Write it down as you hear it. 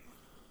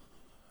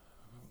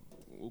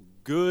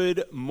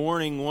Good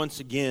morning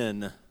once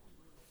again.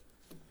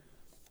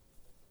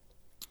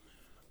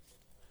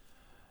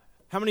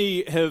 How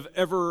many have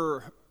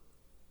ever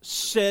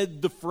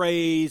said the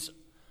phrase,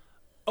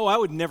 "Oh, I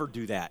would never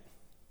do that"?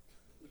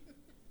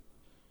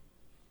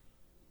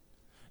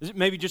 Is it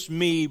maybe just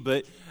me,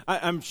 but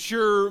I'm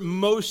sure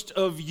most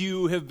of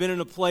you have been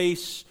in a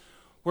place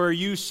where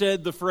you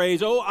said the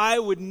phrase, "Oh, I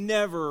would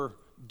never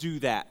do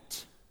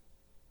that."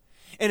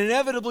 And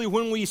inevitably,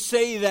 when we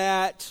say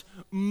that,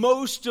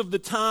 most of the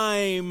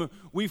time,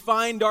 we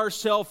find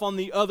ourselves on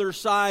the other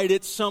side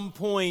at some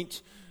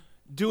point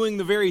doing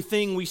the very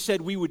thing we said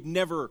we would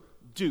never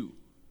do.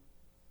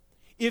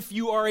 If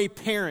you are a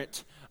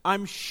parent,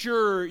 I'm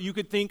sure you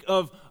could think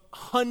of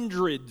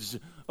hundreds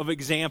of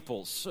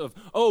examples of,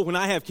 "Oh, when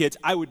I have kids,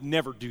 I would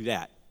never do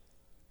that."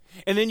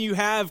 And then you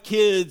have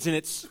kids and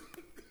it's,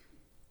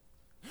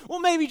 "Well,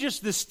 maybe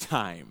just this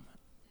time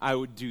I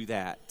would do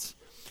that."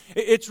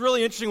 It's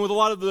really interesting with a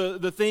lot of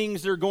the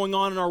things that are going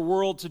on in our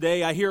world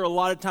today. I hear a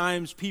lot of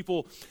times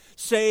people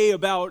say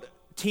about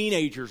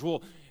teenagers,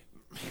 "Well,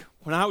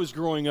 when I was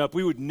growing up,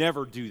 we would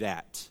never do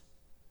that.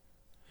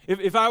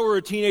 If I were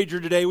a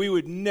teenager today, we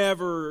would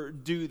never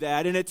do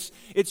that." And it's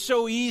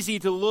so easy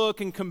to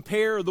look and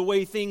compare the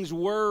way things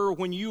were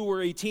when you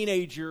were a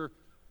teenager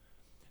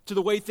to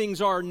the way things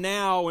are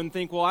now and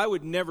think, "Well, I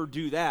would never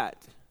do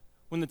that,"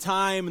 when the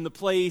time and the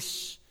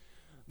place,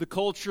 the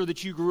culture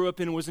that you grew up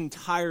in was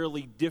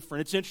entirely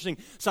different. It's interesting.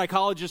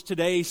 Psychologists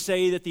today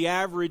say that the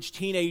average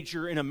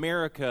teenager in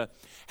America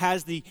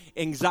has the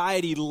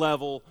anxiety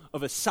level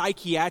of a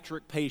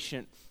psychiatric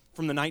patient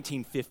from the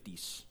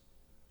 1950s.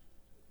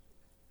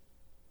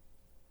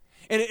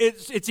 And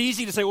it's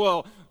easy to say,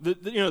 "Well,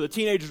 the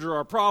teenagers are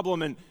our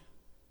problem," and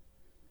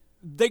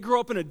they grow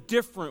up in a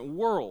different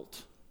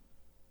world.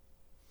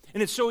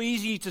 And it's so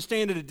easy to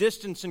stand at a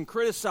distance and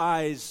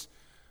criticize,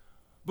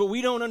 but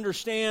we don't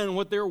understand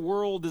what their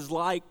world is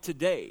like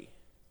today.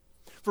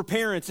 For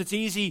parents, it's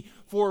easy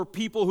for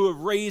people who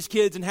have raised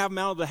kids and have them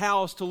out of the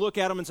house to look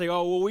at them and say,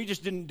 "Oh, well, we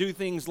just didn't do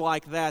things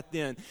like that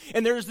then."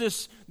 And there's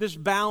this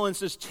balance,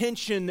 this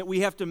tension that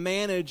we have to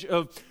manage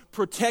of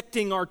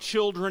protecting our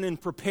children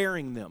and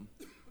preparing them.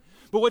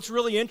 But what's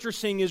really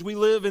interesting is we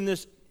live in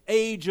this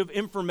age of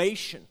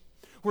information,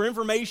 where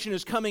information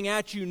is coming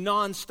at you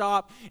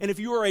nonstop. And if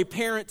you are a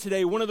parent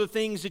today, one of the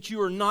things that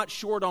you are not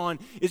short on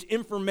is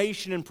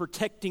information and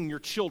protecting your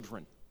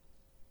children.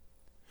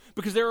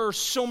 Because there are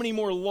so many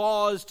more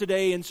laws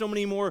today and so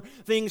many more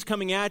things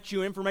coming at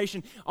you,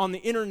 information on the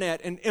internet.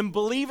 And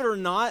believe it or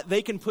not,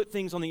 they can put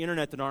things on the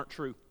internet that aren't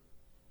true.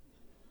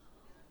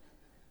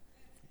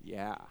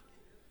 Yeah.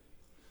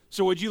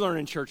 So what'd you learn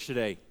in church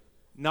today?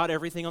 Not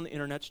everything on the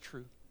internet's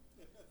true.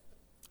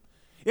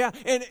 Yeah,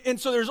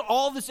 and so there's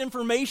all this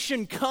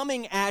information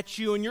coming at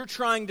you, and you're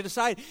trying to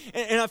decide.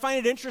 And I find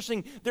it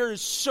interesting, there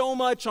is so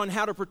much on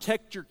how to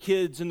protect your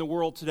kids in the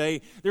world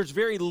today. There's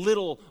very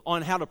little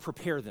on how to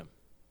prepare them.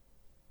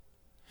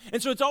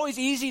 And so it's always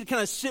easy to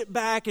kind of sit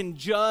back and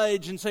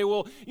judge and say,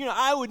 "Well,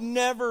 I would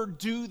never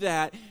do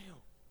that,"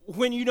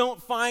 when you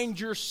don't find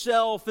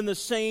yourself in the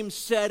same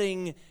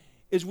setting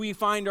as we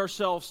find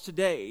ourselves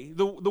today.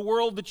 The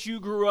world that you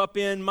grew up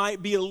in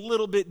might be a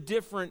little bit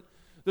different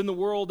than the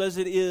world as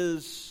it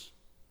is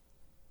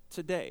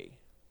today.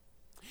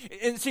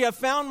 And see, I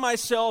found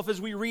myself as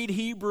we read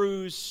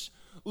Hebrews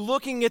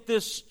looking at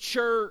this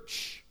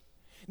church,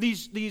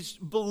 these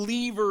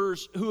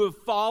believers who have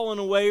fallen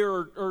away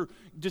or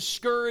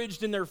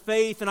discouraged in their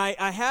faith, and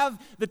I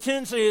have the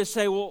tendency to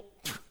say, "Well,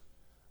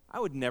 I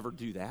would never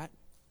do that.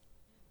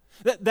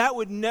 That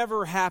would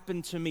never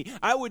happen to me.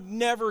 I would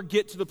never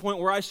get to the point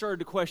where I started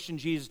to question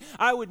Jesus.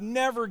 I would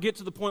never get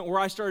to the point where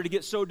I started to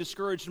get so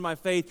discouraged in my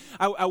faith,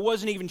 I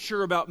wasn't even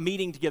sure about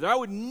meeting together. I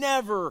would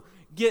never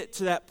get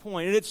to that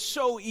point." And it's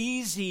so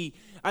easy,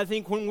 I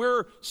think, when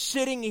we're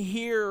sitting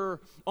here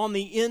on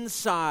the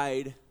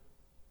inside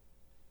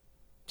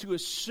to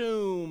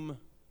assume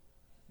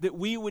that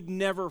we would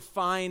never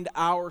find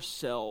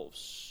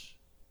ourselves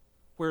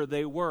where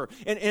they were.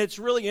 And it's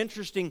really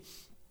interesting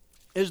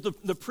as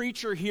the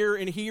preacher here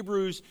in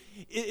Hebrews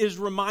is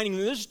reminding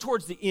them, this is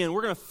towards the end.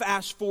 We're going to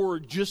fast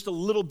forward just a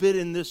little bit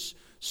in this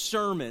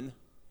sermon.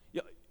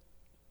 You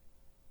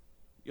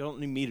don't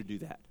need me to do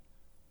that,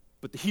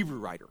 but the Hebrew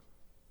writer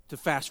to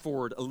fast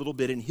forward a little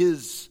bit in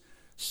his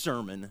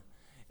sermon.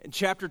 In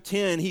chapter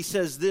 10, he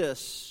says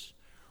this: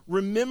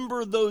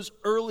 "Remember those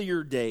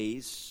earlier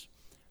days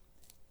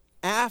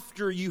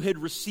after you had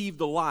received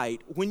the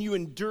light, when you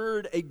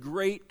endured a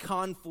great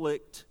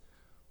conflict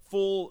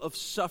full of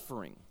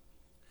suffering.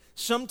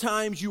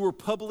 Sometimes you were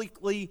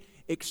publicly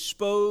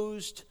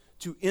exposed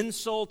to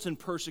insult and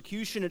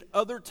persecution. At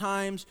other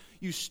times,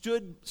 you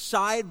stood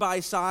side by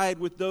side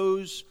with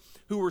those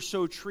who were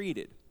so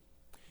treated.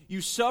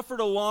 You suffered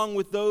along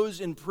with those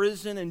in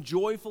prison and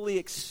joyfully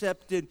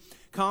accepted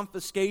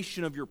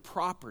confiscation of your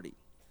property,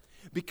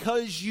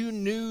 because you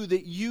knew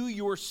that you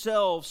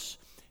yourselves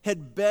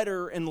had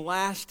better and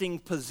lasting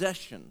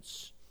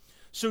possessions.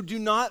 So do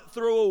not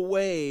throw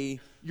away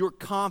your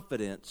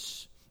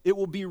confidence. It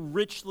will be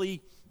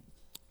richly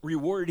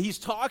rewarded. He's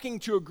talking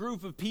to a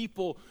group of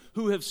people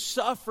who have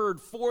suffered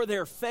for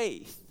their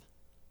faith,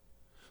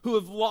 who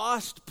have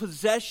lost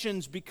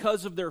possessions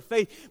because of their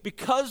faith.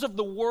 Because of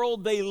the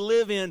world they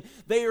live in,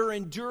 they are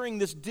enduring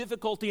this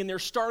difficulty, and they're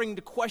starting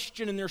to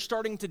question and they're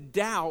starting to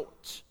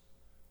doubt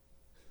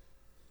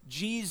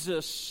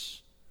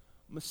Jesus,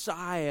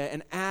 Messiah,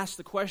 and ask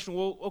the question,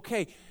 well,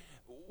 okay,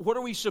 what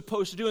are we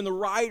supposed to do? And the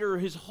writer,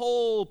 his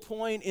whole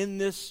point in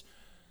this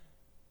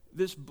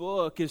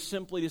book is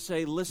simply to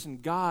say, listen,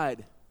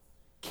 God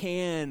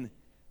can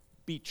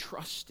be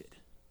trusted.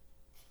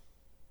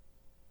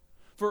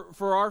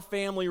 For our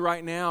family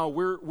right now,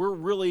 we're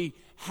really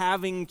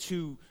having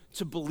to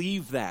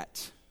believe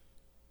that.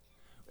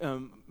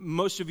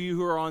 Most of you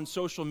who are on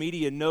social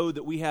media know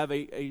that we have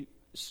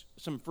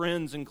some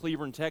friends in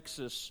Cleveland,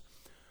 Texas,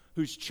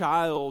 whose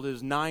child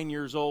is 9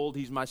 years old.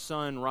 He's my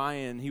son,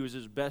 Ryan. He was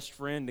his best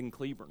friend in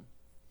Cleveland.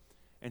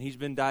 And he's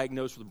been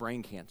diagnosed with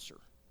brain cancer.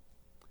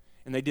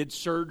 And they did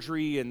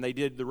surgery, and they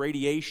did the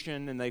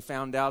radiation, and they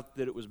found out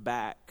that it was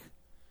back.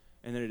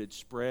 And that it had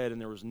spread, and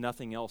there was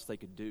nothing else they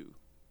could do.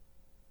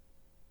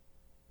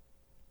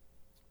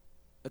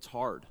 It's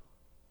hard.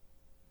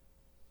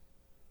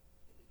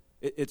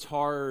 It's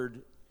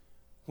hard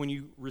when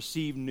you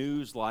receive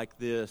news like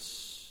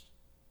this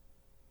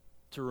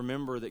to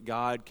remember that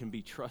God can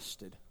be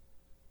trusted.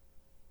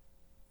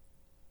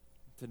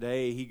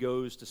 Today, he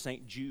goes to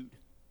St. Jude.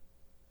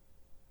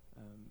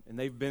 And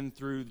they've been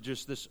through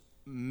just this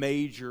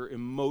major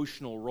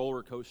emotional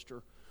roller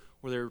coaster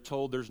where they're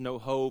told there's no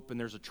hope, and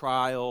there's a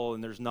trial,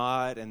 and there's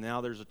not, and now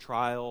there's a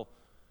trial,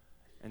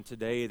 and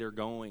today they're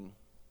going.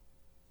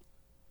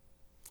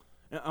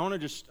 I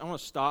want to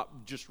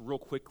stop just real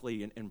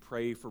quickly and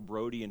pray for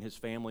Brody and his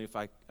family if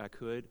I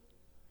could,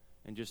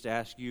 and just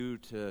ask you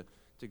to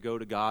go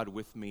to God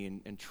with me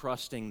and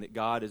trusting that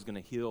God is going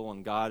to heal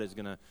and God is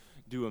going to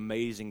do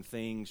amazing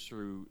things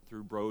through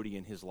Brody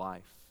and his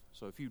life.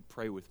 So if you'd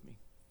pray with me.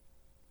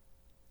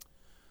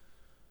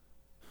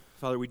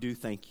 Father, we do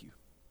thank you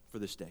for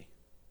this day.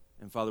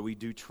 And Father, we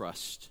do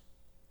trust.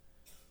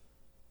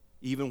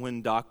 Even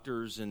when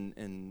doctors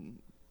and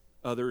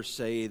others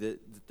say that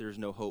there's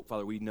no hope,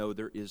 Father, we know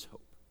there is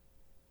hope.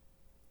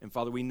 And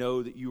Father, we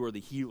know that you are the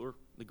healer,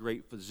 the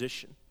great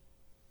physician.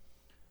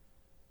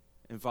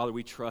 And Father,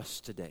 we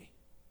trust today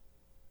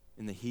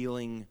in the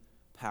healing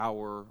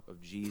power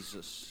of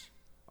Jesus,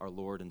 our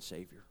Lord and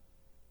Savior.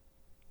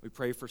 We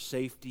pray for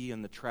safety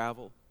in the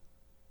travel.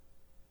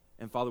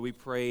 And Father, we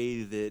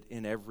pray that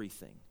in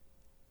everything,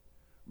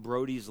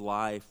 Brody's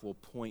life will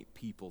point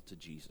people to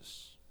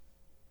Jesus.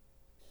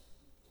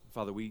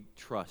 Father, we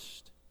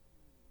trust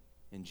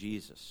in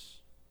Jesus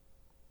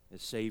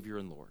as Savior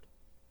and Lord.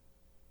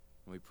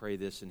 And we pray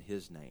this in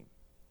his name.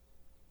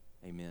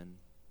 Amen.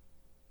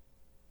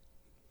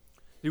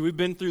 We've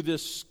been through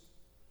this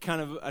kind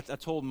of, I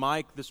told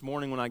Mike this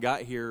morning when I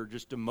got here,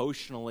 just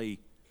emotionally,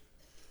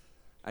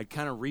 I'd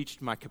kind of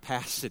reached my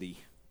capacity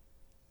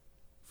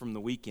from the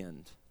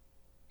weekend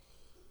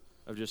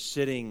of just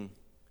sitting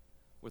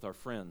with our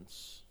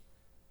friends.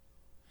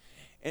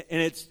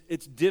 And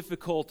it's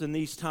difficult in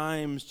these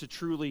times to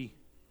truly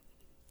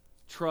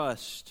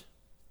trust.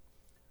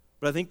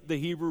 But I think the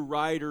Hebrew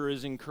writer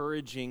is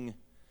encouraging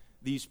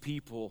these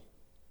people,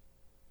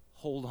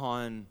 hold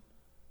on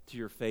to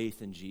your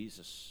faith in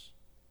Jesus.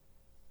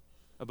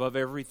 Above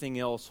everything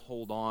else,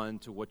 hold on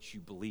to what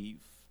you believe.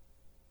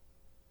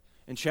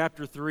 In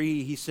chapter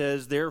 3, he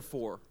says,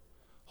 therefore,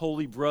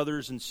 holy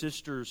brothers and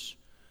sisters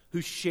who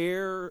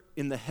share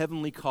in the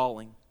heavenly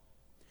calling,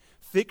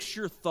 fix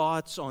your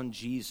thoughts on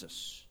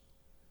Jesus,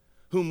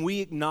 whom we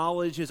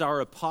acknowledge as our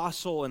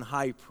apostle and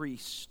high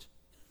priest.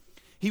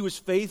 He was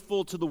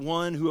faithful to the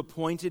one who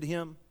appointed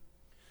him,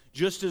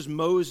 just as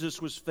Moses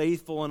was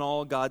faithful in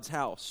all God's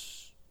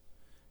house.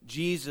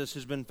 Jesus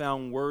has been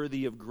found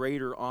worthy of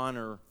greater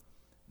honor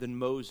than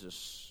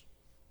Moses,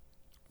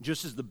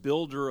 just as the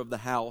builder of the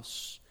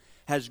house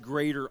has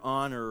greater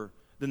honor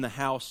than the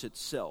house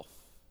itself.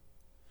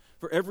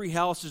 For every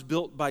house is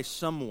built by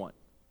someone,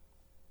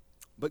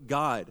 but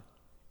God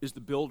is the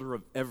builder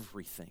of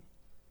everything.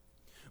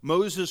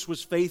 Moses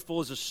was faithful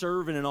as a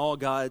servant in all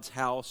God's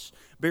house,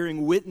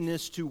 bearing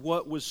witness to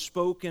what was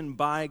spoken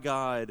by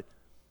God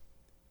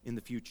in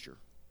the future.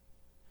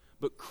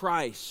 But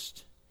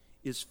Christ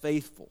is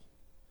faithful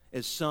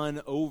as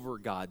son over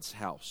God's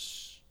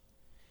house.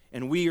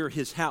 And we are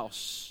his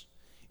house,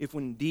 if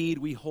indeed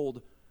we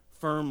hold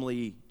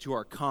firmly to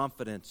our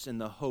confidence in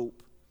the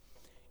hope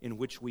in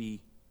which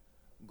we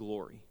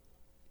glory.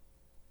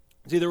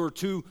 See, there were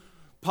two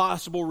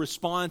possible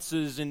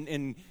responses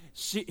in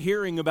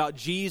hearing about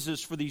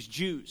Jesus for these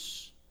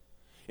Jews.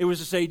 It was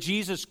to say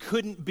Jesus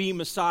couldn't be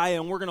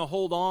Messiah, and we're going to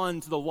hold on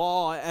to the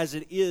law as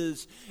it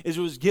is, as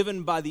it was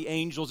given by the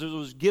angels, as it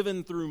was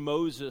given through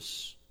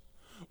Moses.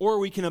 Or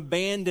we can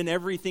abandon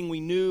everything we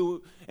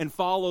knew and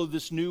follow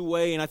this new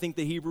way. And I think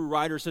the Hebrew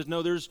writer says,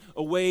 no, there's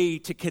a way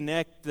to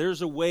connect.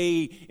 There's a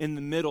way in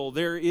the middle.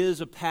 There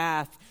is a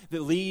path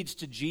that leads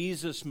to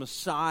Jesus,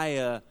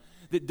 Messiah,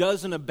 that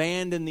doesn't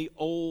abandon the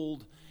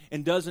old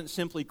and doesn't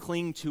simply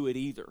cling to it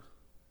either.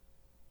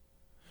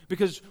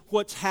 Because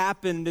what's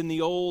happened in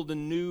the old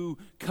and new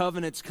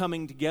covenants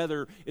coming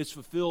together is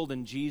fulfilled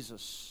in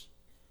Jesus.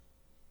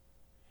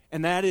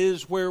 And that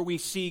is where we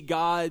see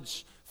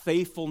God's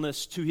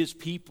faithfulness to his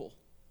people.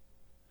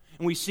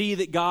 And we see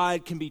that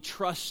God can be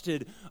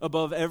trusted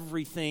above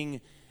everything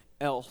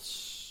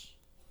else.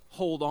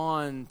 Hold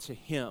on to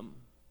him.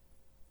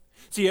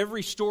 See,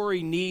 every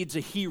story needs a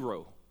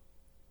hero.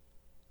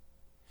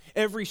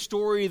 Every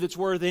story that's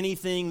worth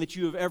anything that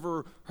you have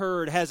ever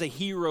heard has a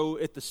hero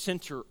at the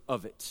center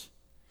of it.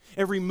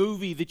 Every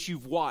movie that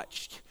you've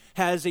watched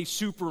has a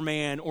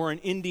Superman or an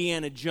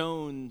Indiana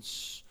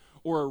Jones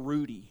or a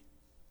Rudy.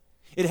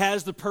 It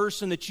has the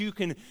person that you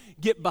can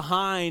get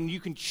behind, you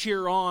can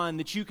cheer on,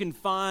 that you can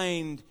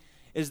find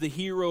as the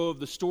hero of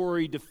the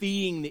story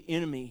defeating the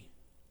enemy.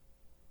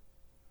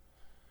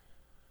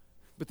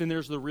 But then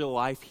there's the real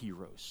life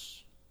heroes.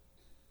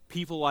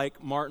 People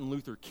like Martin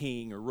Luther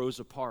King or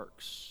Rosa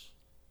Parks.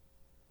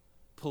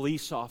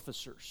 Police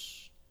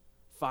officers,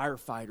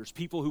 firefighters,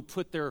 people who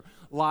put their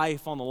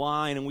life on the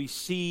line, and we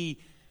see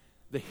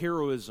the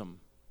heroism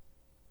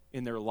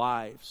in their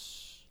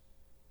lives.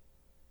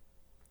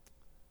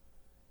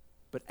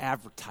 But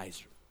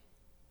advertising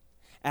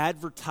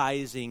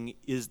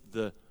is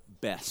the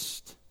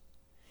best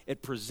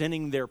at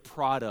presenting their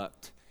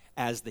product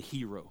as the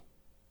hero.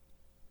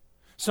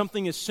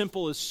 Something as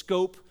simple as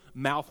Scope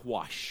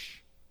mouthwash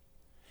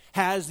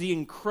has the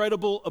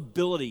incredible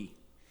ability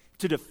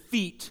to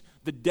defeat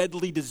the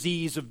deadly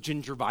disease of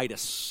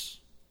gingivitis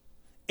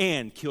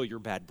and kill your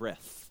bad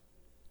breath.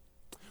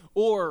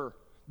 Or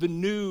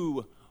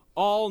the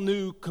all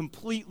new,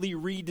 completely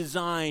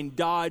redesigned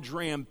Dodge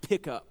Ram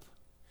pickup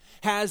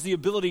has the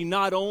ability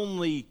not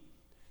only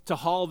to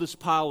haul this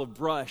pile of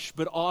brush,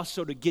 but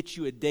also to get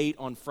you a date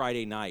on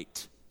Friday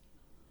night.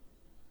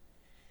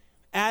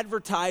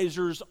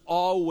 Advertisers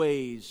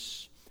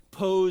always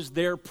pose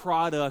their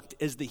product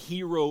as the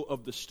hero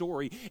of the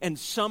story, and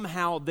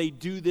somehow they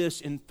do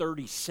this in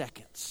 30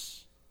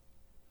 seconds.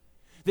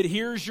 That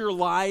here's your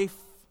life,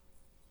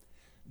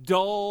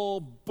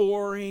 dull,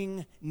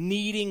 boring,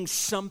 needing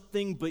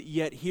something, but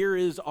yet here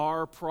is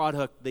our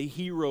product, the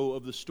hero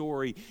of the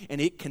story,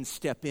 and it can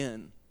step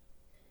in.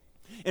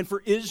 And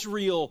for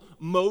Israel,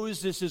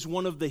 Moses is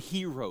one of the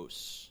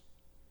heroes.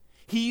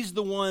 He's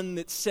the one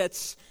that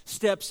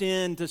steps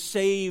in to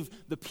save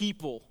the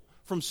people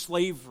from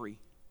slavery,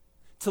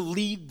 to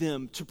lead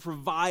them, to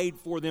provide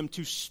for them,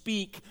 to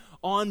speak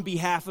on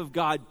behalf of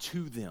God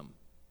to them.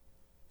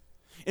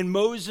 And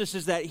Moses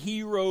is that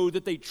hero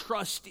that they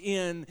trust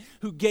in,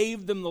 who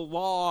gave them the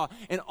law,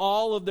 and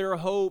all of their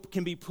hope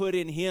can be put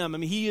in him. I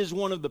mean, he is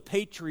one of the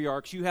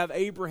patriarchs. You have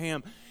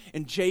Abraham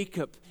and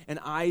Jacob and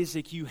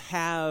Isaac. You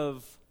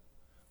have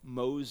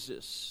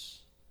Moses.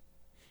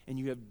 And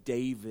you have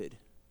David.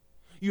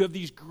 You have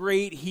these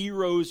great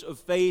heroes of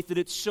faith that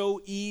it's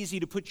so easy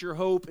to put your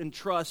hope and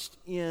trust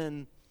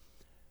in.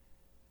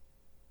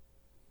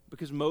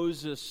 Because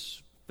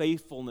Moses'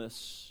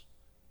 faithfulness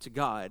to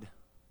God.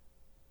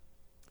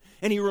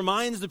 And he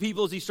reminds the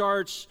people as he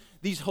starts,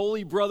 these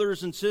holy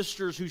brothers and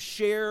sisters who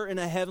share in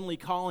a heavenly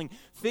calling,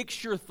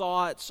 fix your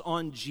thoughts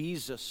on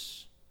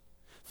Jesus.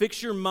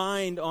 Fix your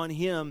mind on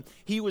him.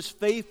 He was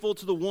faithful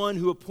to the one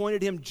who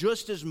appointed him,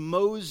 just as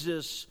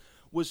Moses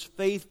was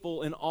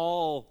faithful in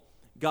all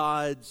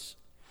God's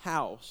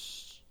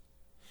house.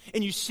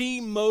 And you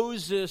see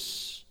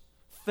Moses'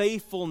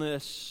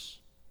 faithfulness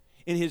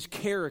in his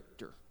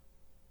character.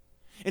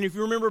 And if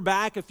you remember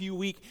back a few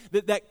weeks,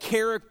 that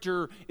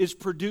character is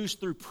produced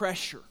through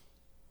pressure.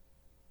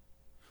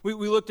 We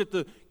looked at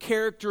the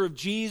character of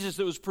Jesus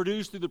that was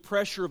produced through the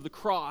pressure of the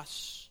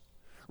cross,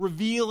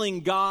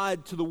 revealing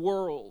God to the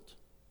world.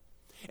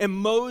 And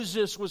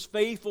Moses was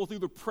faithful through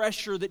the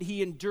pressure that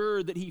he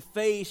endured, that he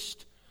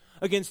faced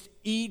against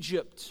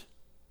Egypt,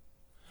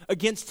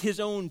 against his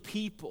own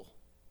people,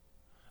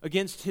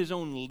 against his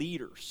own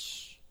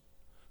leaders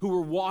who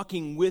were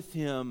walking with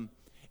him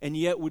and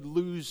yet would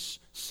lose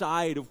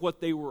sight of what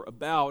they were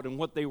about and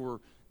what they were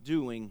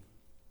doing.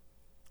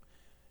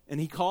 And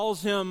he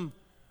calls him,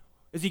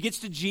 as he gets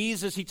to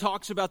Jesus, he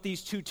talks about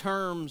these two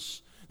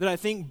terms that I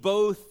think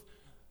both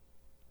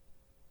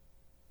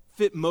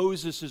fit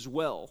Moses as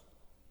well.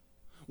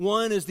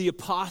 One is the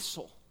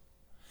apostle.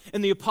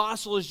 And the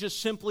apostle is just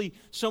simply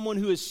someone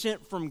who is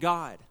sent from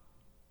God.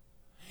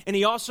 And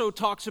he also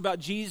talks about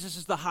Jesus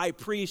as the high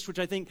priest, which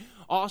I think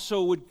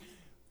also would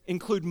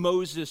include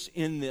Moses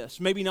in this.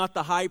 Maybe not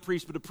the high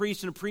priest, but a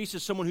priest. And a priest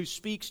is someone who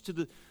speaks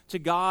to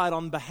God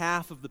on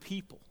behalf of the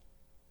people.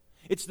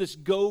 It's this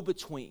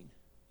go-between.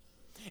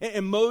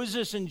 And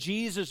Moses and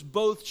Jesus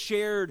both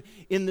shared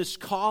in this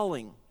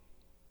calling.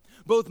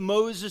 Both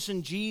Moses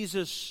and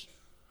Jesus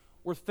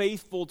were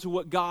faithful to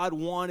what God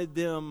wanted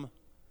them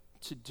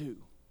to do,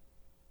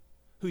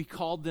 who he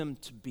called them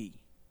to be.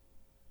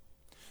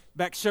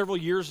 Back several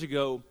years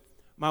ago,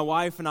 my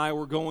wife and I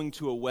were going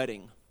to a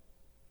wedding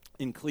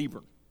in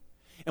Cleburne.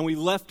 And we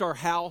left our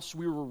house.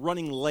 We were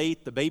running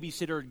late. The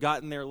babysitter had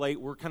gotten there late.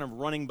 We're kind of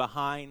running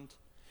behind.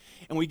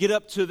 And we get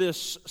up to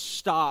this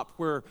stop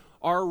where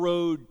our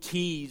road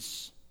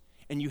tees,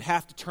 and you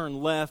have to turn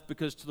left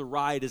because to the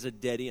right is a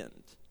dead end.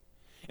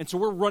 And so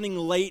we're running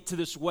late to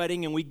this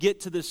wedding, and we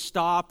get to this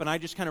stop, and I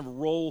just kind of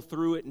roll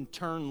through it and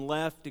turn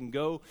left and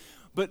go.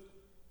 But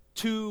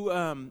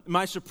to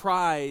my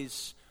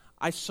surprise,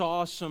 I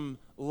saw some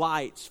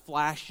lights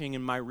flashing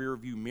in my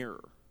rearview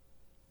mirror.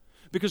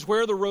 Because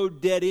where the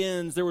road dead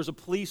ends, there was a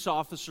police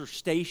officer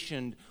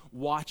stationed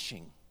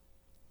watching.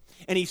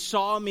 And he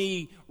saw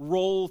me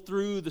roll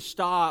through the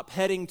stop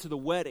heading to the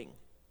wedding.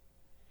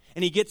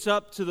 And he gets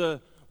up to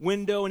the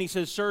window and he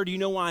says, "Sir, do you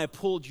know why I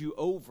pulled you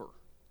over?"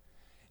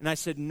 And I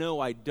said, "No,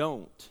 I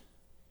don't."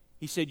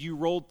 He said, "You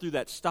rolled through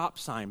that stop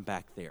sign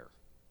back there."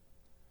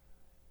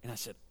 And I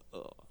said,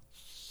 "Oh,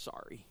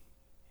 sorry."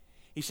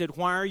 He said,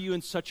 "Why are you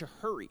in such a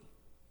hurry?"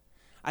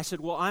 I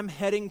said, "Well, I'm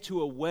heading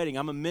to a wedding.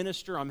 I'm a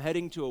minister. I'm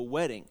heading to a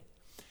wedding."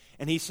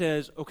 And he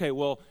says, "Okay,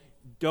 well,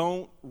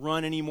 don't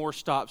run any more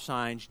stop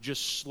signs.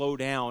 Just slow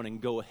down and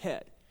go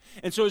ahead."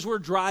 And so as we're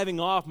driving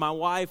off, my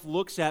wife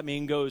looks at me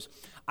and goes,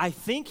 "I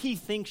think he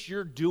thinks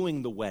you're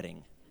doing the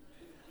wedding."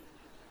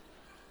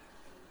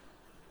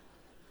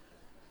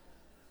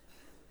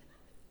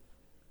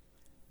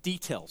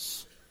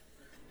 Details.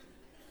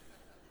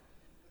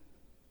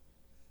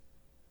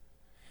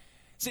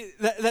 See,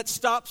 that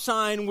stop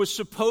sign was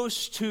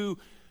supposed to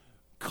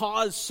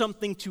cause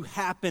something to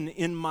happen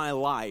in my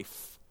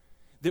life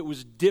that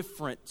was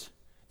different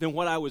than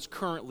what I was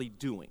currently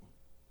doing.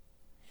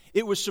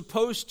 It was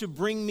supposed to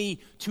bring me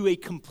to a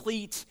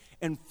complete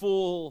and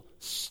full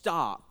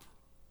stop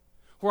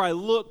where I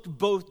looked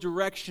both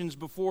directions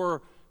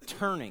before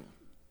turning.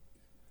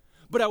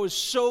 But I was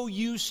so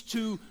used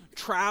to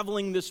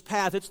traveling this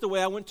path. It's the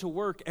way I went to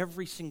work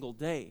every single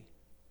day.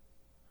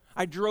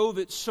 I drove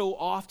it so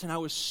often, I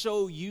was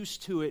so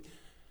used to it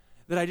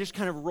that I just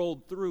kind of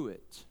rolled through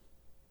it.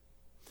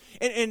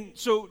 And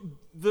so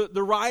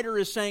the writer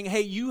is saying,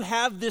 hey, you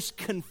have this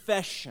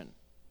confession.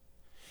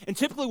 And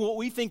typically what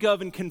we think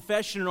of in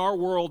confession in our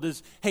world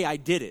is, hey, I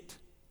did it.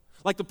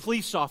 Like the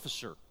police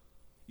officer.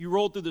 You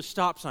rolled through the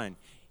stop sign.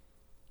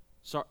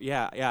 Sorry,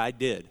 yeah, I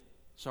did.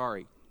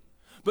 Sorry.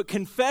 But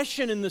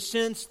confession in the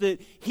sense that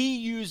he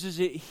uses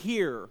it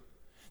here,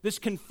 this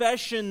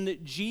confession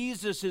that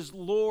Jesus is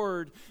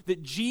Lord,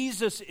 that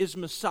Jesus is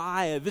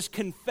Messiah, this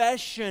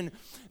confession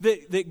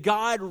that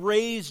God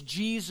raised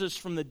Jesus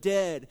from the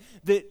dead,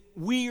 that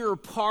we are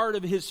part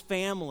of his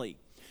family,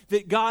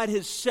 that God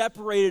has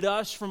separated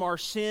us from our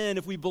sin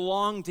if we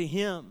belong to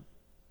him.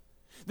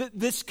 That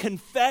this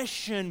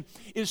confession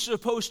is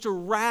supposed to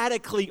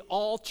radically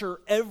alter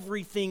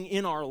everything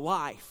in our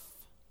life.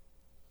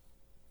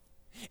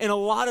 And a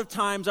lot of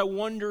times I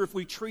wonder if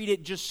we treat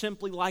it just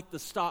simply like the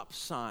stop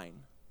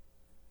sign,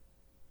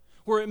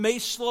 where it may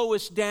slow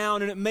us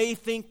down and it may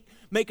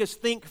make us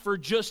think for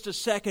just a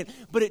second,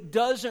 but it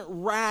doesn't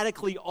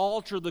radically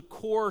alter the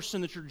course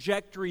and the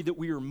trajectory that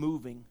we are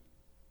moving.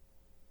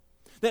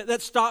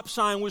 That stop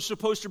sign was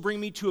supposed to bring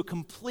me to a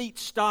complete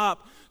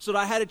stop so that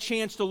I had a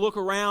chance to look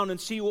around and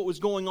see what was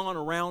going on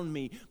around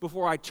me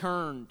before I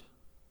turned.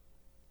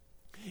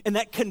 And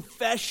that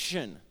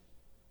confession,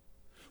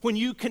 when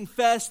you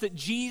confess that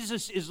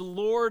Jesus is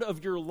Lord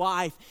of your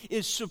life,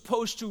 is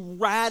supposed to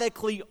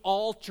radically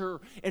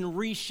alter and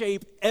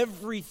reshape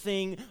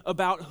everything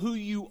about who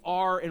you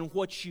are and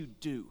what you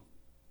do.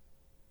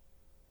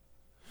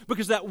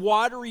 Because that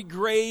watery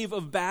grave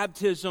of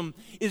baptism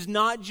is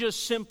not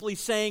just simply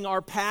saying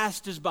our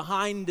past is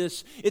behind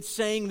us. It's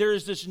saying there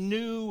is this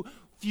new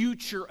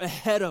future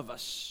ahead of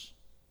us.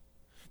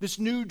 This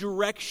new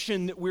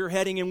direction that we're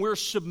heading, and we're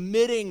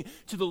submitting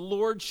to the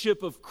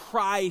lordship of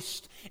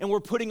Christ, and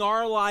we're putting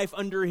our life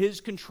under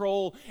his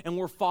control, and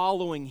we're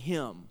following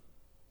him.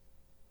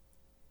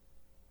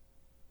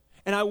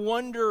 And I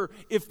wonder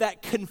if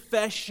that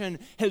confession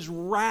has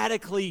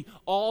radically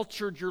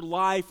altered your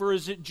life, or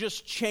has it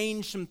just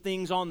changed some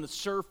things on the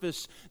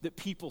surface that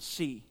people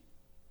see?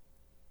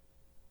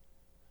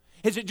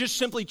 Has it just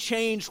simply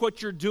changed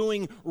what you're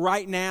doing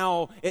right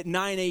now at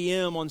 9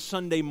 a.m. on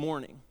Sunday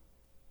morning?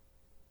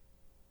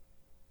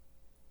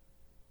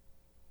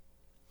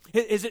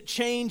 Has it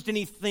changed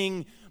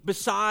anything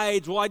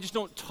besides, well, I just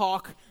don't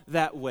talk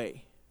that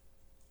way?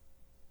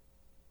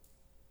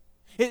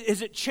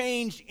 Has it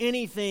changed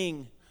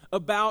anything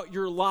about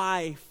your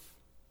life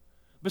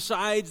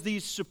besides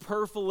these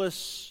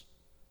superfluous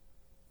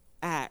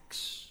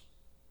acts?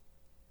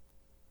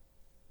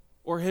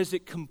 Or has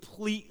it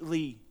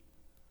completely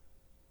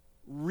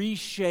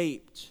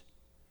reshaped,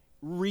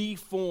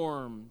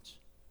 reformed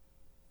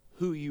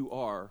who you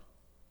are?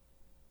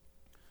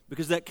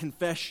 Because that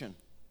confession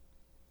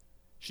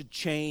should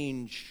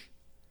change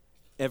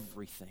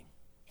everything.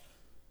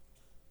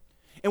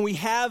 And we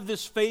have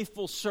this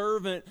faithful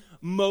servant,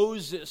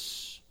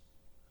 Moses,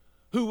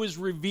 who was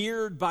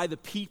revered by the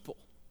people.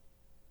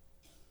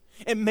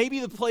 And maybe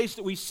the place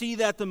that we see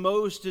that the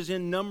most is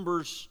in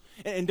Numbers.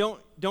 And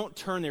don't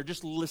turn there,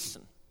 just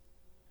listen.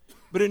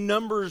 But in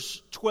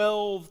Numbers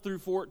 12 through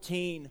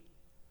 14,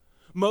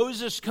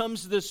 Moses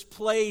comes to this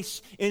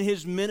place in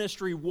his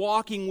ministry,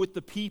 walking with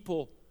the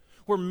people,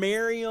 where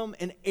Miriam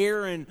and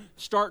Aaron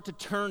start to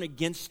turn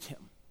against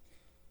him.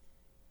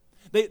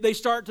 They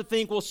start to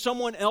think, well,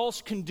 someone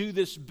else can do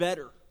this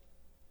better.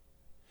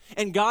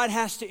 And God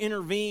has to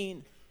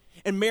intervene.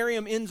 And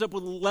Miriam ends up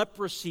with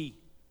leprosy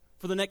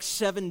for the next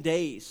 7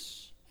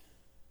 days.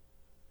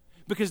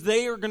 Because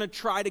they are going to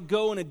try to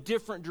go in a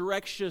different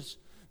direction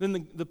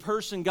than the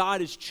person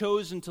God has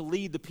chosen to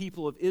lead the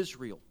people of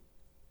Israel.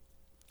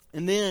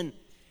 And then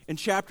in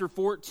chapter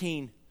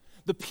 14,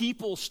 the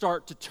people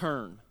start to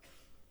turn.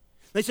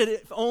 They said,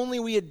 if only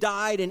we had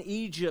died in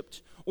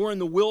Egypt or in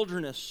the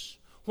wilderness.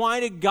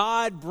 Why did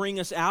God bring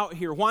us out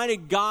here? Why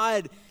did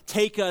God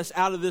take us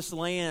out of this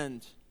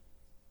land?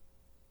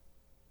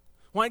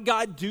 Why did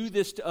God do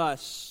this to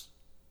us?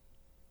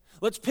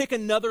 Let's pick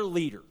another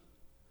leader.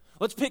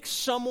 Let's pick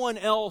someone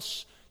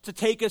else to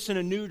take us in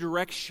a new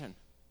direction.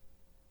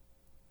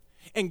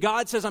 And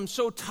God says, I'm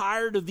so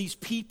tired of these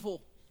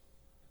people.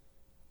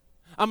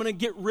 I'm going to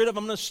get rid of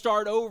them. I'm going to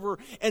start over.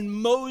 And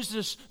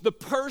Moses, the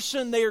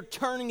person they are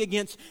turning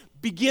against,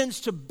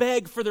 begins to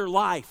beg for their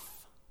life.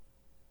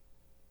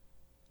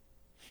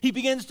 He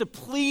begins to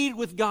plead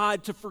with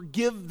God to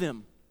forgive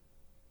them.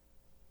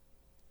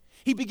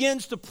 He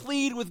begins to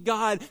plead with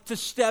God to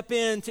step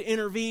in, to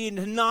intervene,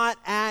 to not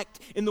act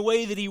in the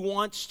way that he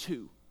wants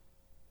to.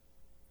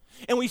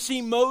 And we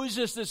see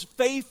Moses, this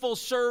faithful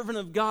servant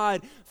of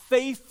God,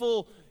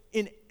 faithful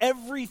in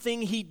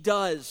everything he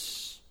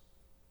does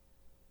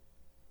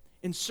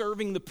in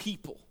serving the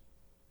people,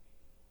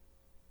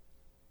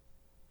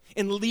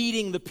 in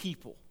leading the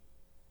people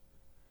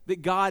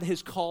that God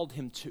has called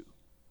him to.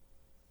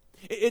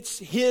 It's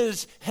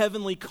his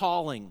heavenly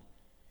calling,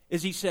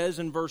 as he says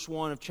in verse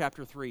 1 of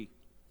chapter 3.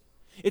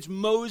 It's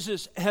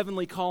Moses'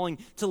 heavenly calling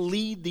to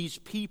lead these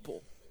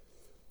people.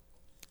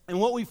 And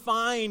what we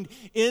find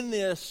in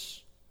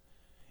this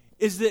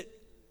is that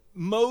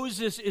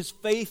Moses is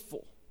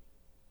faithful.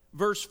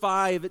 Verse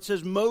 5, it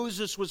says,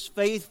 Moses was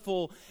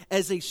faithful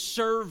as a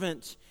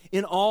servant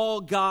in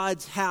all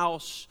God's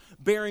house,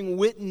 bearing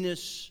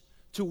witness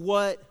to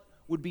what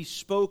would be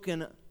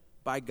spoken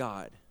by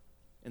God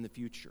in the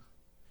future.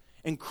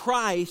 And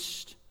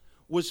Christ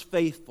was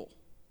faithful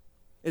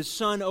as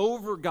son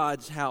over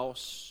God's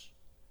house,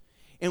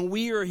 and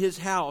we are his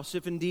house,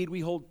 if indeed we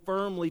hold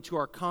firmly to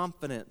our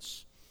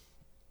confidence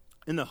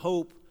in the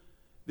hope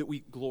that we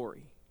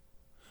glory.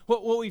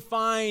 What we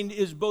find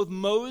is both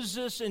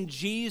Moses and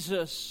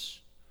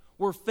Jesus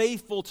were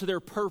faithful to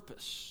their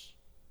purpose.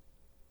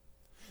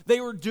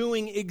 They were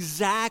doing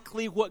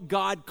exactly what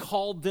God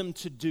called them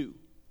to do.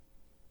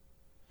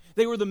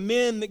 They were the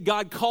men that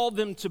God called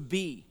them to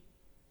be.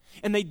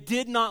 And they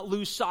did not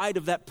lose sight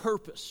of that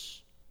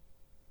purpose.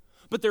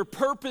 But their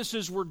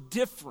purposes were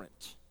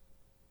different.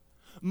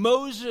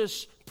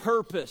 Moses'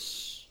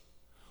 purpose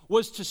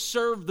was to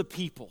serve the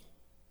people.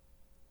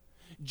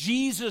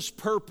 Jesus'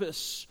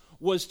 purpose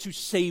was to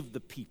save the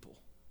people.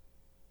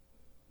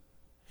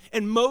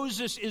 And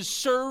Moses is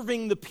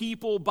serving the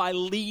people by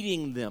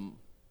leading them.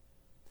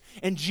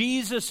 And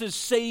Jesus is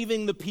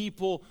saving the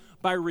people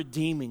by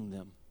redeeming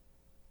them.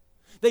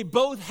 They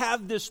both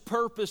have this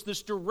purpose,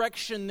 this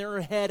direction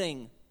they're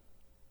heading,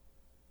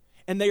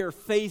 and they are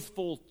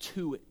faithful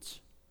to it.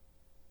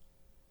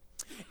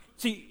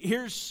 See,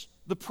 here's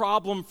the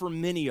problem for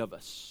many of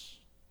us,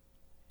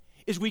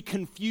 is we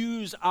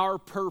confuse our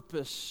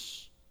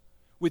purpose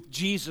with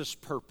Jesus'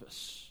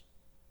 purpose.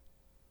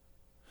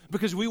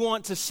 Because we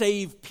want to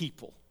save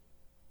people.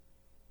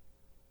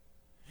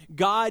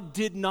 God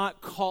did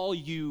not call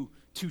you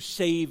to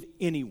save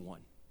anyone.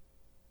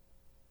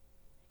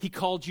 He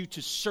called you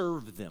to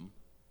serve them.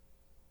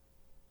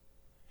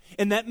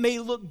 And that may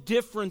look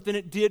different than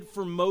it did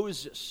for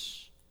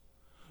Moses.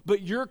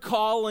 But your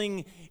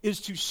calling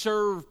is to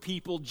serve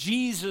people.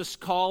 Jesus'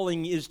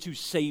 calling is to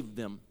save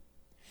them.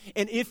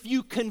 And if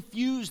you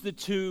confuse the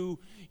two,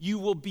 you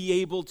will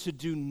be able to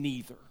do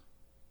neither.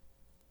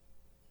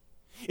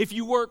 If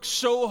you work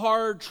so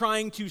hard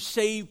trying to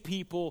save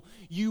people,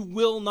 you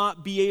will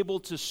not be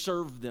able to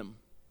serve them.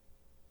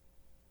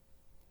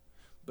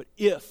 But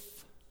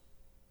if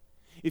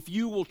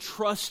you will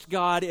trust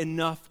God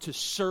enough to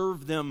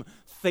serve them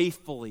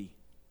faithfully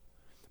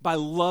by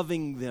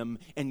loving them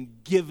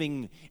and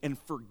giving and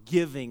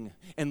forgiving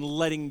and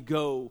letting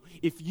go,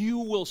 if you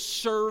will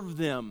serve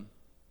them,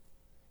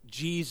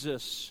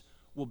 Jesus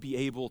will be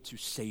able to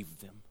save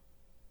them.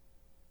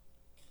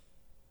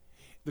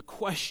 The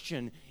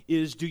question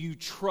is, do you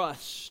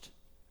trust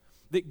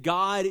that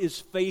God is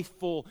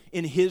faithful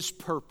in his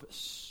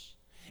purpose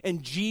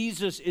and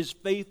Jesus is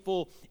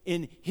faithful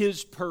in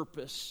his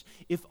purpose,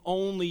 if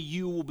only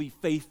you will be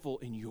faithful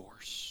in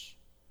yours?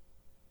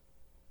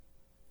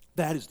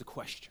 That is the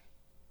question.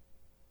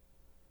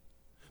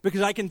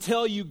 Because I can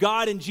tell you,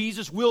 God and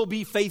Jesus will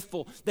be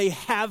faithful. They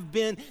have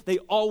been, they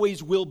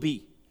always will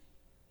be.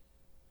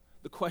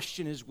 The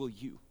question is, will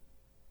you?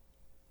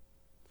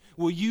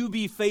 Will you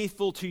be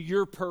faithful to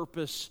your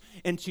purpose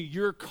and to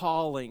your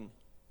calling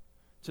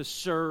to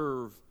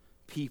serve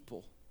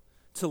people,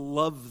 to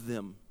love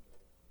them?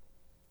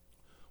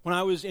 When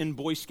I was in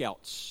Boy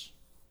Scouts,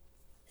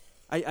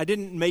 I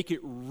didn't make it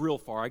real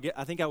far.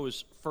 I think I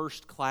was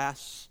first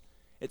class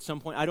at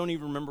some point. I don't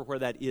even remember where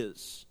that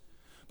is.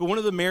 But one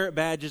of the merit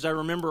badges I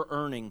remember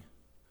earning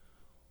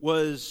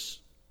was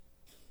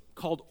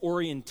called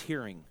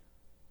orienteering.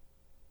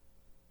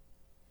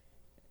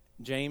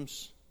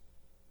 James,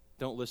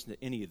 don't listen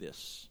to any of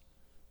this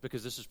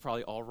because this is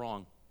probably all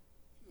wrong.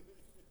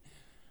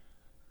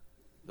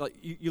 Like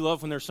you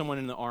love when there's someone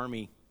in the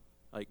army,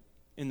 like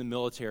in the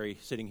military,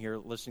 sitting here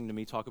listening to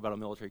me talk about a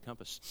military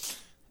compass.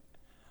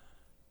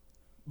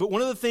 But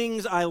one of the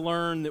things I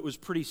learned that was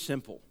pretty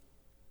simple,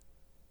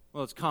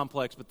 well, it's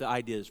complex, but the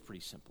idea is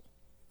pretty simple,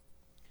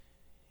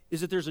 is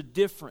that there's a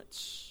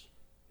difference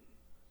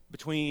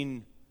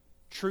between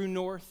true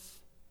north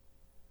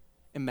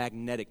and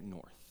magnetic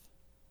north.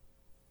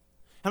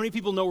 How many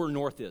people know where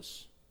north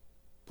is?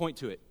 Point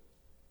to it.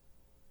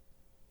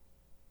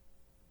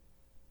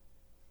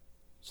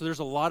 So there's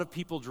a lot of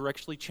people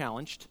directionally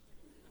challenged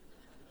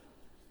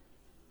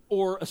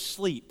or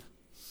asleep.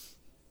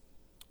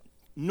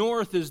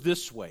 North is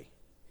this way.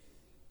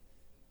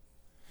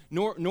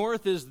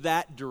 North is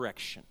that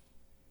direction.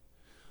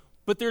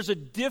 But there's a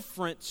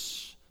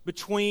difference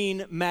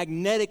between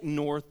magnetic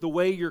north, the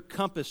way your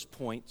compass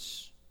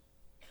points,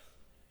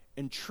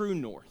 and true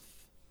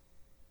north,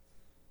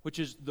 which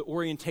is the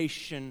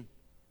orientation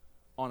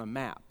on a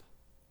map.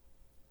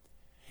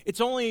 It's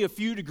only a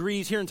few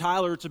degrees. Here in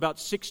Tyler, it's about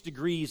 6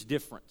 degrees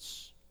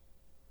difference.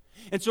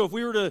 And so if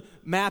we were to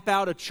map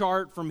out a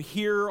chart from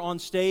here on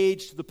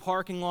stage to the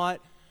parking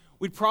lot,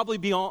 we'd probably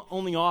be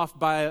only off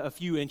by a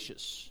few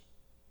inches.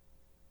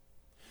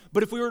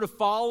 But if we were to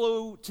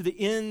follow to the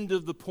end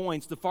of the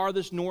points, the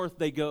farthest north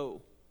they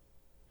go,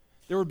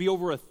 there would be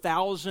over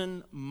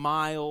 1,000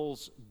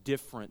 miles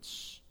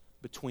difference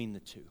between the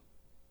two.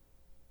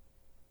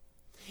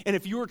 And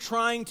if you were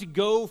trying to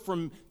go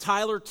from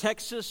Tyler,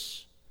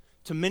 Texas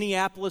to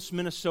Minneapolis,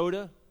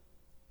 Minnesota,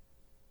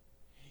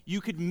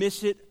 you could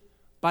miss it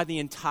by the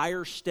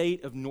entire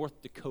state of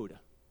North Dakota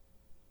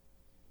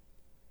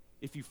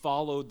if you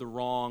followed the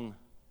wrong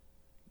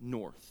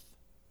north.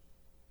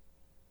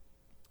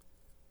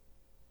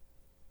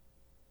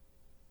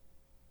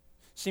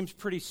 Seems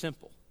pretty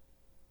simple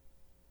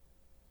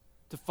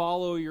to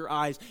follow your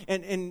eyes.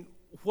 And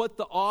what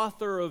the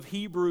author of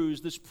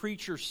Hebrews, this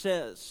preacher,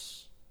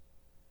 says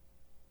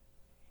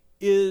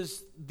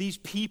is these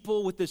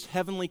people with this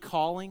heavenly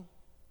calling,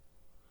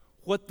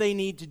 what they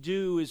need to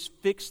do is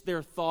fix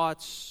their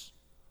thoughts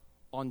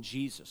on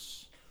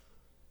Jesus.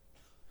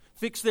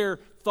 Fix their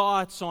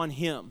thoughts on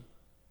Him.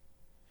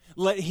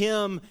 Let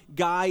Him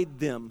guide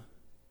them.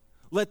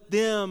 Let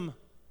them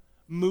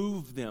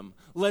move them.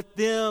 Let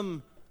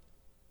them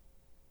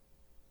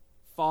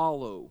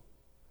follow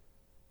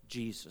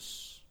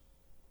Jesus.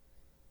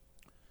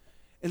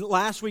 And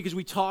last week, as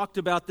we talked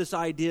about this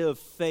idea of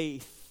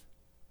faith,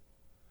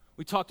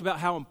 we talked about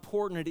how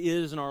important it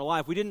is in our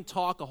life. We didn't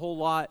talk a whole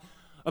lot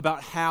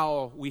about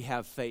how we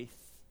have faith.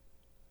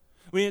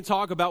 We didn't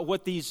talk about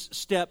what these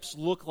steps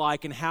look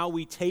like and how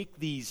we take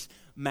these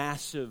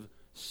massive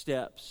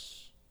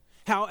steps.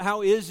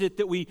 How is it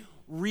that we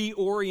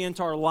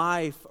reorient our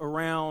life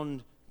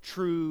around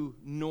true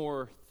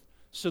north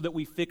so that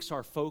we fix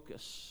our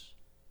focus?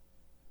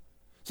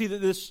 See,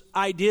 that this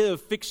idea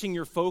of fixing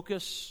your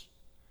focus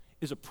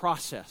is a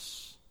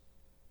process.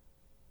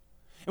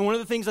 And one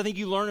of the things I think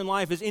you learn in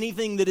life is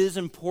anything that is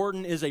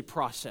important is a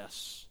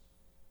process.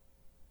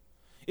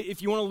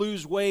 If you want to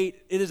lose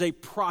weight, it is a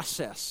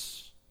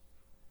process.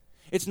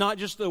 It's not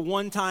just a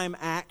one-time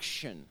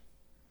action.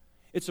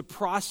 It's a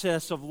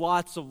process of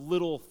lots of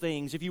little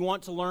things. If you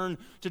want to learn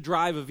to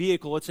drive a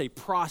vehicle, it's a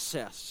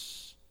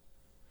process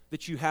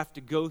that you have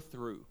to go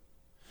through.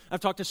 I've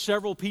talked to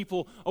several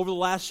people over the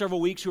last several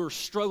weeks who are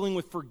struggling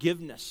with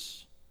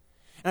forgiveness.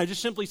 And I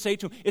just simply say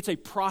to them, it's a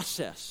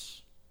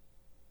process.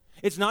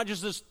 It's not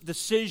just this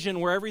decision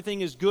where everything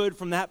is good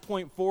from that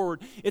point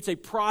forward. It's a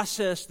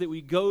process that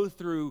we go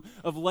through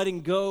of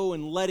letting go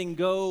and letting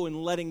go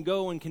and letting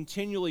go and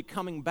continually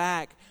coming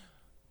back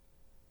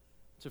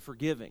to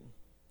forgiving.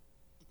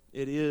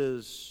 It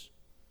is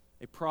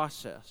a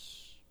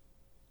process.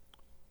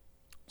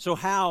 So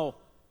how,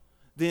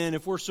 then,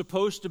 if we're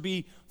supposed to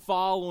be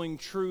following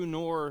true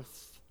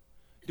north,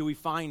 do we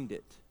find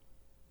it?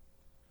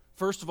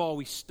 First of all,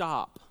 we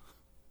stop.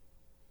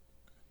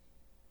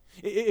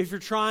 If you're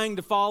trying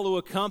to follow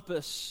a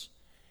compass,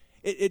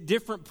 at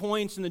different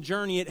points in the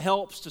journey, it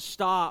helps to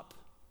stop,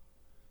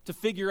 to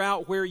figure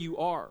out where you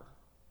are.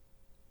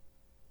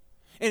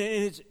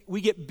 And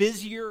we get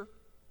busier,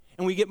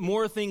 and we get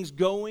more things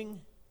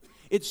going.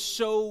 It's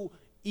so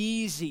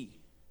easy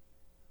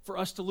for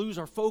us to lose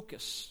our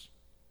focus.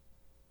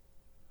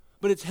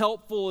 But it's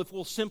helpful if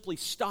we'll simply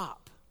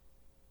stop.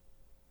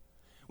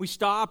 We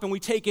stop and we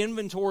take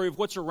inventory of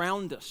what's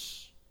around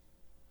us.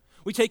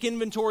 We take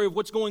inventory of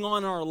what's going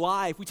on in our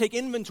life. We take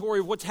inventory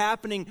of what's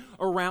happening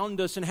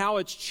around us and how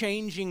it's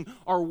changing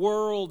our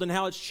world and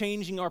how it's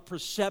changing our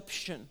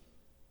perception.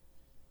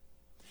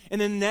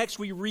 And then next,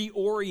 we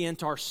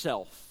reorient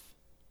ourselves.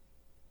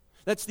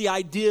 That's the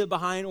idea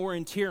behind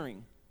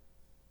orienteering,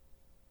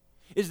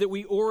 is that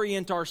we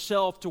orient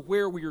ourselves to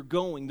where we are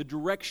going, the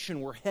direction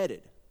we're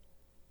headed.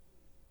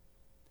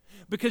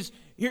 Because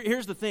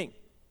here's the thing.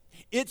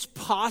 It's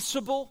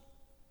possible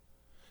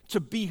to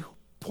be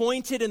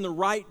pointed in the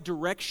right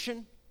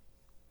direction,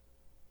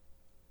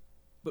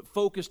 but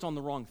focused on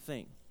the wrong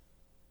thing.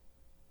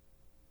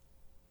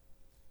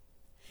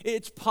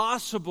 It's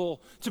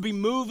possible to be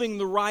moving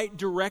the right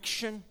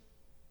direction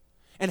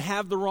and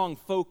have the wrong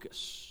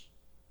focus.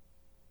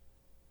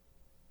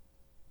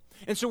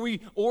 And so we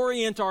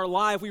reorient our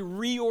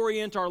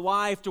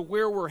life to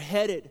where we're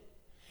headed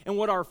and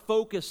what our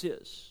focus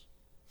is.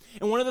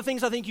 And one of the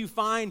things I think you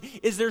find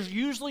is there's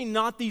usually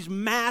not these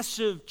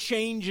massive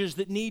changes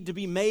that need to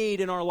be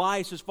made in our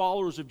lives as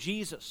followers of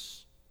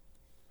Jesus.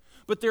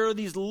 But there are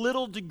these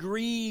little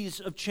degrees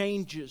of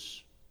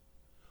changes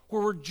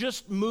where we're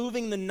just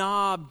moving the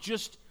knob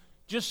just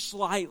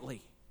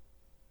slightly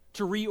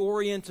to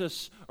reorient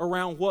us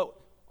around what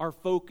our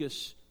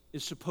focus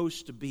is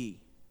supposed to be,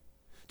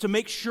 to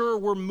make sure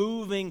we're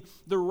moving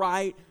the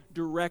right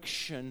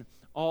direction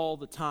all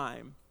the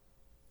time.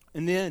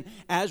 And then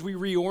as we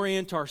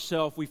reorient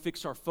ourselves, we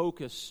fix our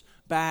focus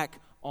back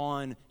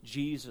on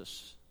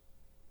Jesus.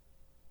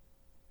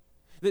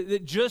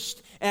 That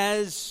just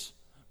as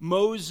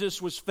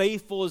Moses was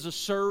faithful as a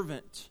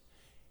servant,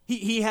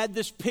 he had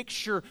this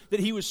picture that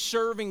he was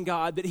serving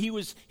God, that he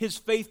was his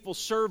faithful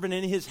servant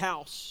in his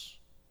house.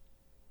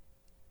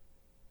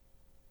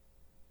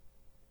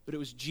 But it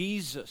was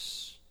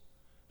Jesus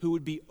who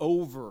would be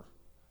over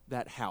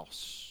that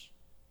house.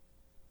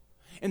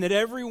 And that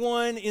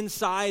everyone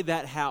inside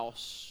that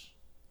house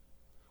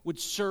would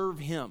serve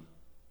him.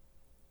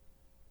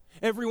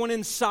 Everyone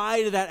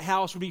inside of that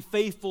house would be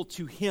faithful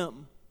to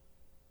him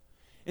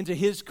and to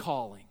his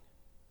calling.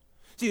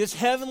 See, this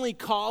heavenly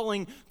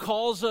calling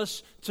calls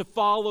us to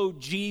follow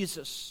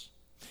Jesus.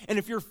 And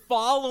if you're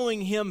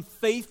following him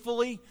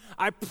faithfully,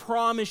 I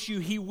promise you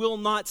he will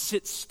not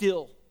sit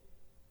still.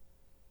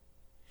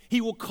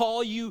 He will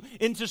call you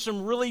into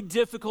some really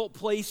difficult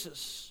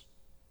places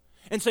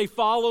and say,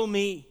 follow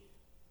me.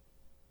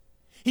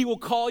 He will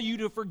call you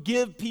to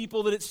forgive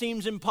people that it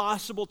seems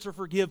impossible to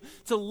forgive,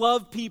 to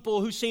love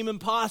people who seem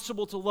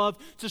impossible to love,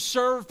 to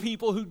serve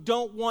people who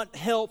don't want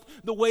help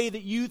the way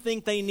that you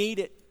think they need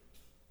it.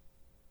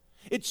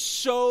 It's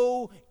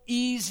so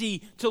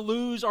easy to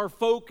lose our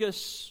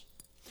focus.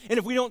 And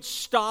if we don't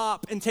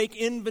stop and take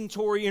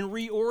inventory and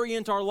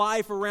reorient our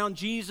life around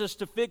Jesus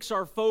to fix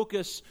our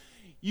focus,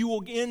 you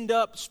will end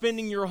up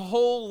spending your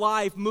whole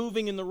life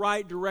moving in the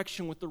right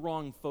direction with the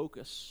wrong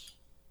focus.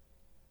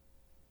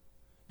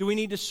 Do we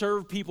need to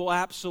serve people?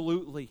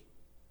 Absolutely.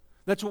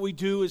 That's what we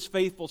do as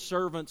faithful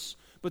servants,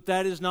 but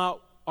that is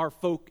not our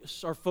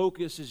focus. Our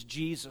focus is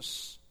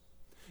Jesus.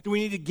 Do we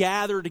need to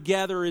gather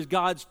together as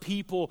God's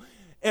people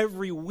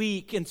every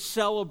week and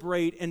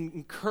celebrate and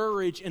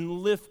encourage and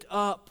lift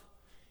up?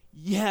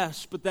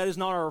 Yes, but that is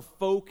not our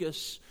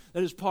focus.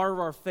 That is part of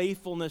our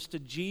faithfulness to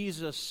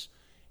Jesus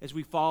as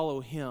we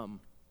follow him.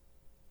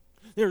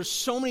 There are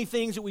so many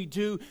things that we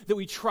do that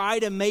we try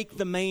to make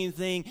the main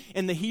thing,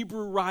 and the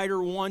Hebrew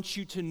writer wants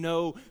you to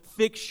know,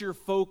 fix your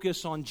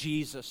focus on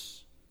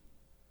Jesus.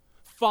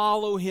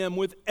 Follow him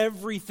with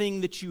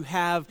everything that you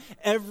have,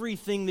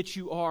 everything that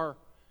you are.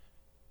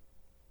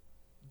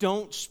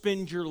 Don't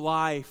spend your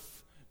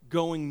life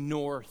going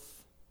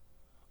north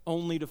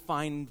only to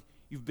find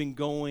you've been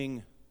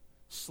going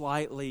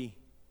slightly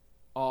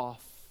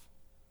off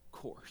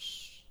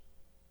course.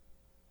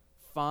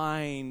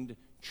 Find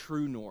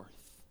true north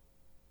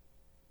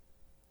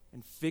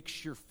and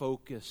fix your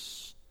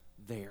focus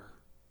there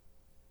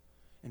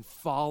and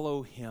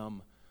follow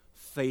him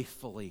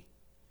faithfully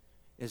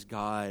as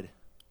God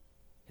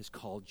has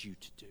called you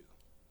to do.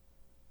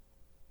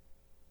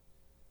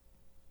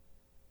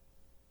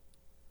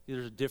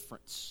 There's a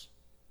difference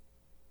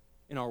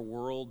in our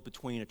world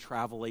between a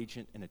travel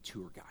agent and a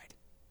tour guide.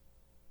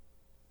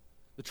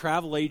 The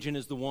travel agent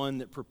is the one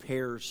that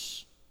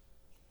prepares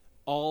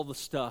all the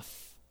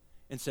stuff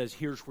and says,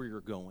 here's where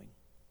you're going.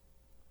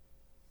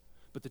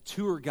 But the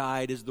tour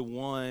guide is the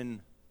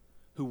one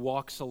who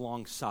walks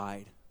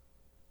alongside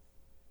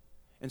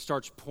and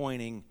starts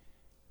pointing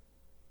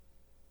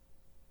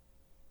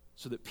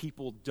so that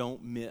people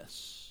don't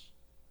miss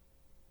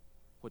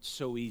what's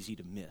so easy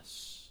to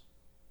miss.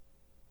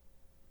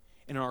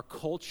 In our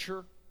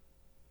culture,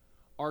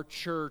 our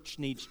church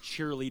needs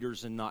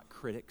cheerleaders and not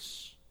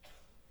critics.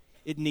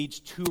 It needs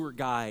tour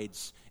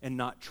guides and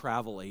not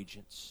travel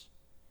agents.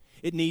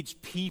 It needs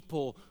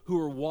people who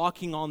are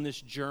walking on this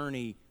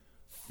journey,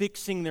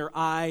 fixing their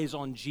eyes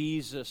on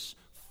Jesus,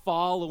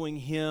 following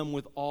him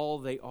with all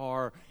they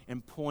are,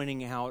 and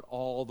pointing out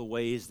all the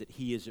ways that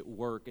he is at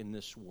work in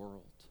this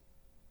world.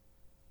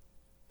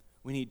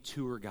 We need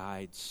tour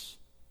guides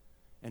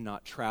and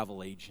not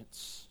travel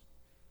agents.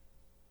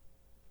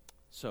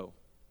 So,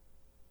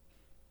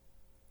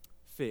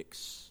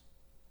 fix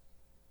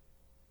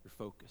your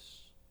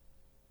focus.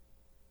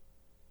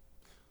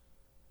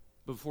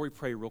 But before we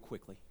pray real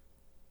quickly,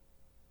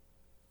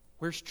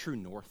 where's true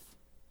north?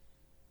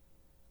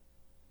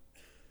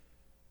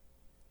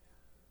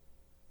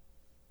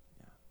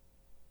 Yeah.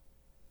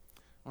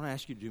 I want to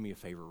ask you to do me a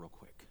favor real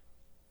quick.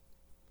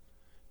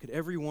 Could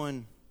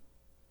everyone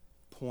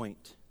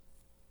point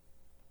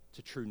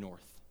to true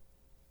north.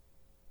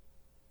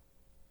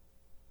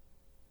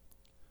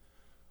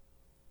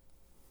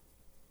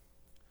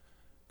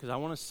 Because I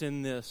want to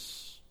send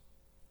this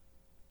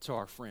to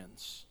our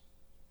friends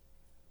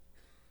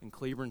in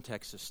Cleburne,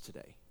 Texas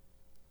today,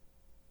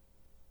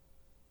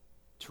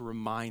 to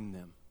remind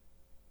them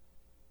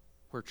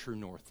where true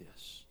north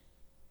is.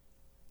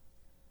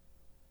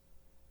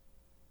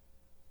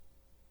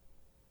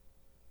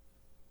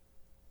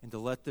 And to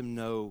let them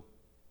know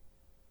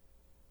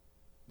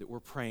that we're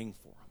praying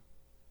for them.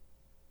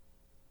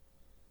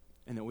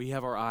 And that we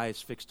have our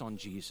eyes fixed on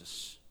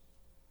Jesus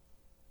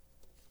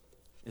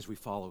as we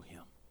follow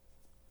him.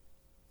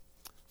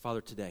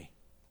 Father, today,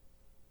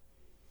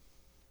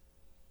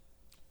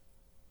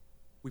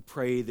 we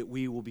pray that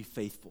we will be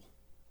faithful.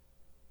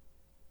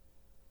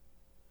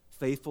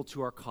 Faithful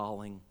to our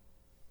calling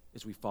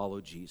as we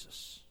follow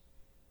Jesus.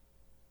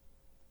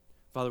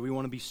 Father, we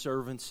want to be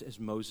servants as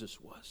Moses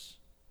was.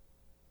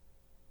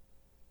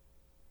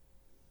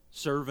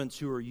 Servants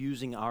who are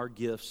using our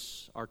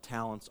gifts, our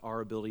talents,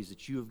 our abilities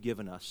that you have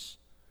given us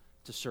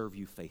to serve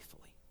you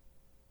faithfully.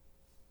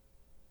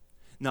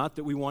 Not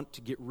that we want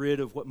to get rid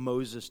of what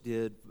Moses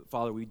did, but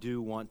Father, we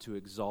do want to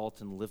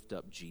exalt and lift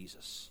up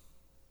Jesus,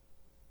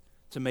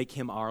 to make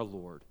him our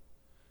Lord,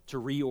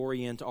 to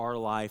reorient our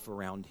life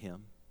around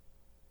him.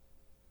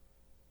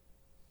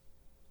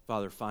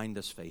 Father, find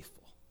us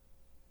faithful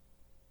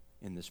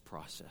in this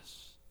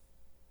process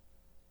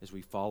as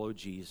we follow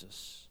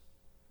Jesus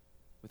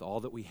with all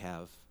that we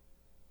have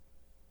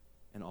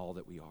and all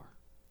that we are.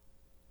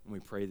 And we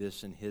pray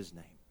this in his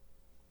name.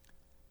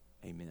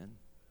 Amen.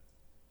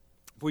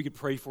 If we could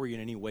pray for you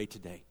in any way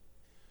today,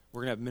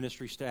 we're going to have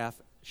ministry staff,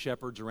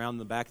 shepherds around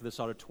the back of this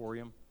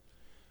auditorium.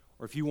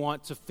 Or if you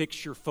want to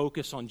fix your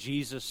focus on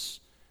Jesus,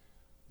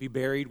 be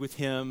buried with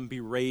him, be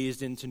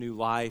raised into new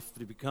life,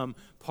 to become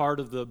part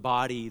of the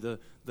body, the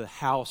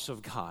house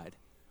of God,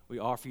 we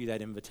offer you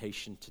that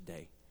invitation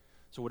today.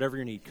 So whatever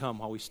your need, come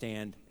while we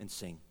stand and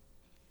sing.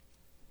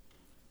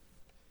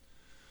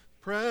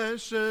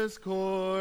 Precious chord.